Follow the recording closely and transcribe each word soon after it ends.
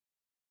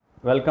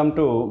Welcome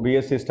to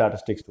BSc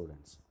Statistics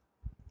students.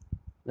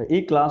 ఈ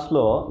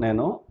క్లాస్లో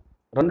నేను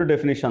రెండు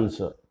డెఫినిషన్స్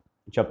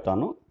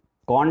చెప్తాను.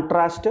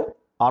 Contrast,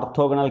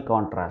 orthogonal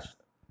contrast.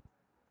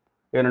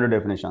 ఈ రెండు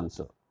డెఫినిషన్స్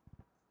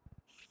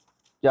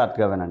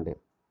జాగ్రత్తగా వినండి.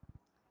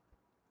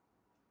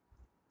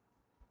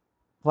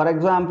 For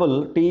example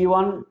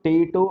T1,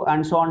 T2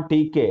 and so on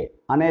TK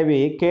అనేవి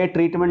K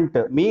ట్రీట్మెంట్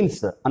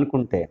మీన్స్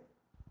అనుకుంటే,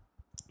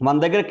 మన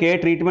దగ్గర K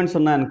ట్రీట్మెంట్స్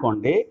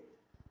ఉన్నాయనుకోండి.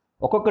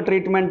 ఒక్కొక్క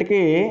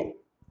ట్రీట్మెంట్కి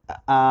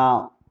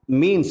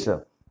means,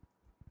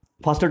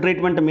 first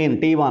treatment mean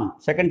T1,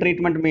 second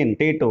treatment mean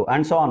T2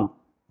 and so on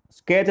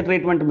kth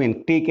treatment mean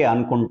TK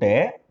అనుకుంటే,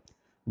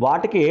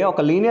 వాటికి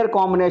ఒక లీనియర్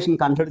కాంబినేషన్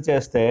కన్సిడర్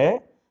చేస్తే,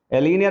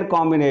 a linear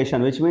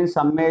combination which means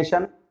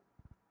summation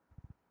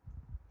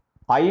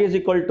I is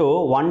equal to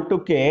 1 to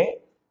K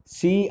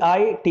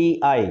CI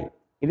TI,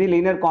 ఇది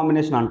linear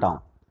combination అంటాం.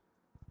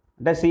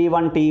 అంటే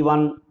C1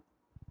 T1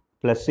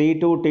 plus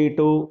C2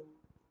 T2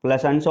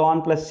 plus and so on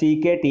plus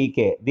CK TK,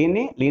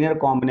 దీన్ని linear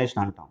combination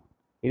అంటాం.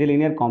 ఇది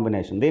linear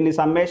combination. దీన్ని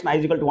summation I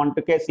is equal to 1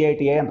 to K CI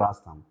TI అని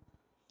రాస్తాం.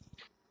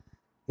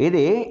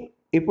 ఇది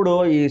ఇప్పుడు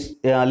ఈ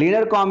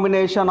linear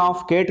combination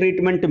of K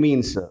treatment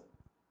means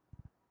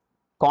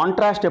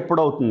contrast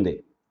ఎప్పుడు అవుతుంది?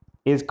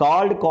 Is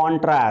called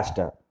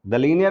contrast. The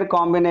linear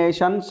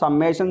combination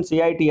summation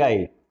CI TI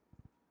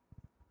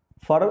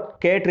for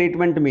K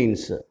treatment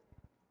means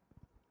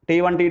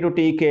T1 T2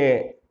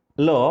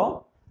 TKలో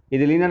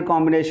ఇది linear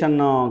combination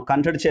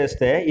consider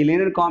చేస్తే, ఈ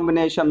linear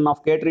combination of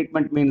K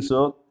treatment means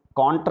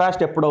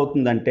contrast ఎప్పుడు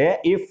అవుతుందంటే,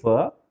 if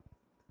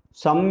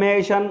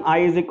summation I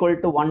is equal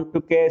to 1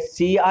 to K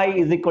CI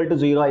is equal to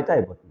 0 అయితే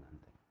అయిపోతుంది.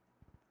 అంతే.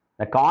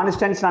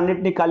 Constants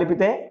అన్నింటినీ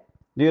కలిపితే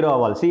 0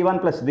 అవ్వాలి. C1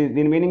 ప్లస్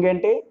దీని మీనింగ్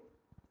ఏంటి?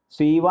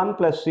 C1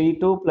 plus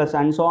C2 plus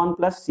and so on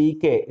plus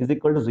CK is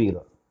equal to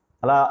 0.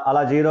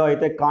 అలా 0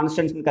 అయితే,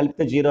 కాన్స్టెంట్స్ని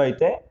కలిపితే 0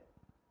 అయితే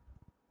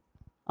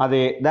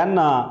అది then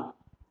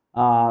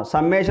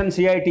summation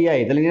CI TI,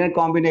 the linear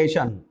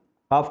combination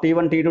of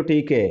T1 T2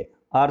 TK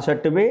are said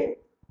to be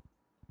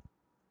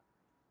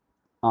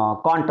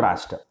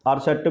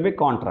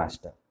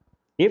contrast,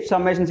 if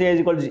summation CI is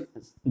equal to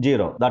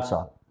 0, that's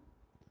all.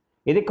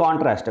 ఇది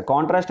contrast.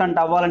 Contrast అంటే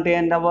అవ్వాలంటే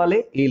ఏంటి అవ్వాలి?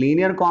 ఈ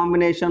linear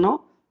combination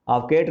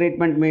of K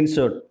treatment means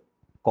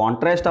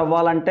contrast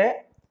అవ్వాలంటే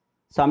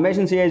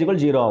summation CI is equal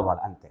to 0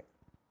 అవ్వాలి, అంతే.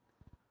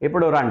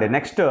 ఇప్పుడు రండి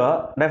నెక్స్ట్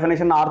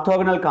డెఫినేషన్,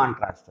 ఆర్థోగనల్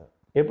కాంట్రాస్ట్.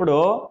 ఇప్పుడు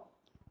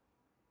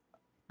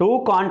టూ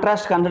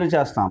కాంట్రాస్ట్ కన్సిడర్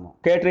చేస్తాము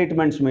K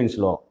treatments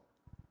మీన్స్లో.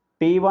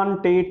 T1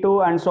 T2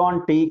 and so on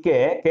TK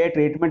K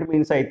treatment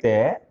means అయితే,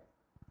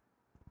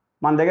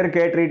 మన దగ్గర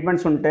K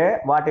ట్రీట్మెంట్స్ ఉంటే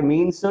వాటి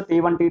మీన్స్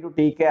T1 T2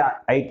 TK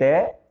అయితే,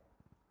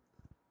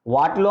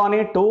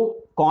 వాటిలోని టూ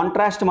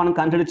కాంట్రాస్ట్ మనం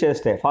కన్సిడర్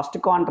చేస్తే, first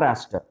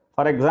contrast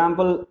for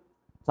example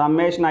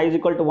summation I is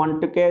equal to 1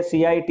 to K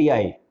CI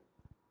TI,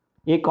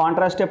 ఈ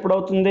కాంట్రాస్ట్ ఎప్పుడు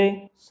అవుతుంది?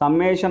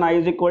 Summation I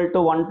is equal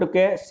to 1 to K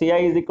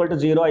CI is equal to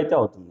 0 అయితే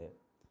అవుతుంది.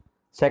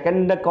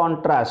 Second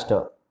contrast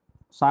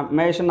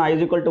summation I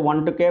is equal to 1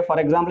 to K, for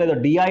example ఏదో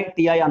DI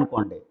TI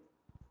అనుకోండి.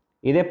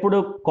 ఇది ఎప్పుడు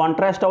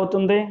contrast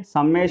అవుతుంది?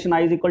 Summation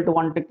I is equal to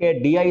 1 to K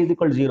DI is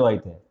equal to 0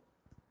 అయితే.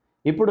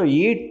 ఇప్పుడు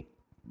ఈ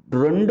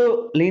రెండు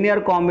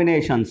linear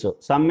combinations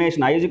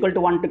summation I is equal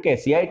to 1 to K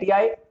CI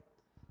TI,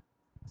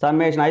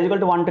 summation I is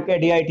equal to 1 to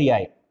K DI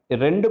TI,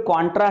 ఈ రెండు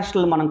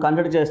కాంట్రాస్ట్లు మనం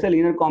consider చేస్తే,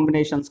 linear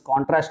combinations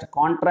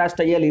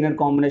contrast అయ్యే linear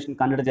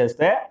combination consider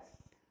చేస్తే,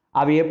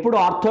 అవి ఎప్పుడు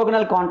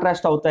ఆర్థోగనల్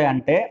కాంట్రాస్ట్ అవుతాయి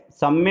అంటే,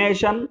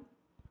 summation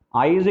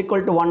I is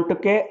equal to 1 to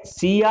K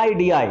CI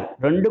DI,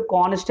 రెండు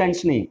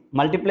కాన్స్టెంట్స్ని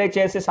మల్టిప్లై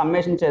చేసి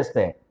సమ్మేషన్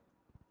చేస్తే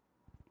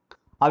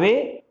అవి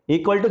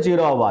ఈక్వల్ టు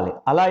 0 అవ్వాలి.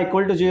 అలా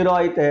ఈక్వల్ టు 0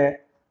 అయితే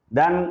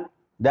then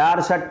they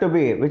are set to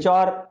be which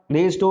are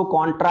these two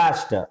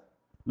contrast,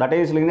 that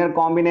is linear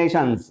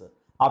combinations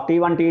of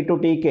T1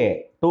 T2 TK,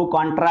 two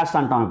contrast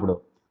అంటాం. ఇప్పుడు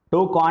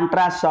two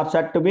contrast are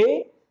set to be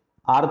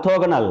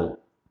orthogonal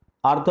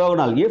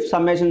if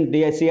summation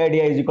CI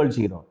DI is equal to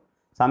 0.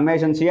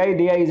 Summation CI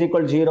DI is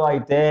equal to 0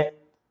 అయితే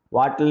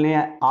వాటిని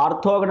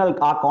orthogonal,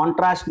 ఆ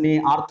కాంట్రాస్ట్ని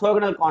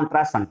orthogonal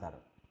contrast అంటారు.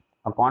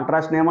 ఆ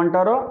కాంట్రాస్ట్ని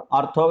ఏమంటారు?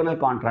 Orthogonal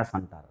contrast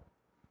అంటారు.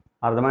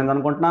 అర్థమైంది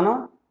అనుకుంటున్నాను.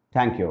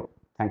 Thank you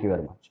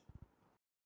very much.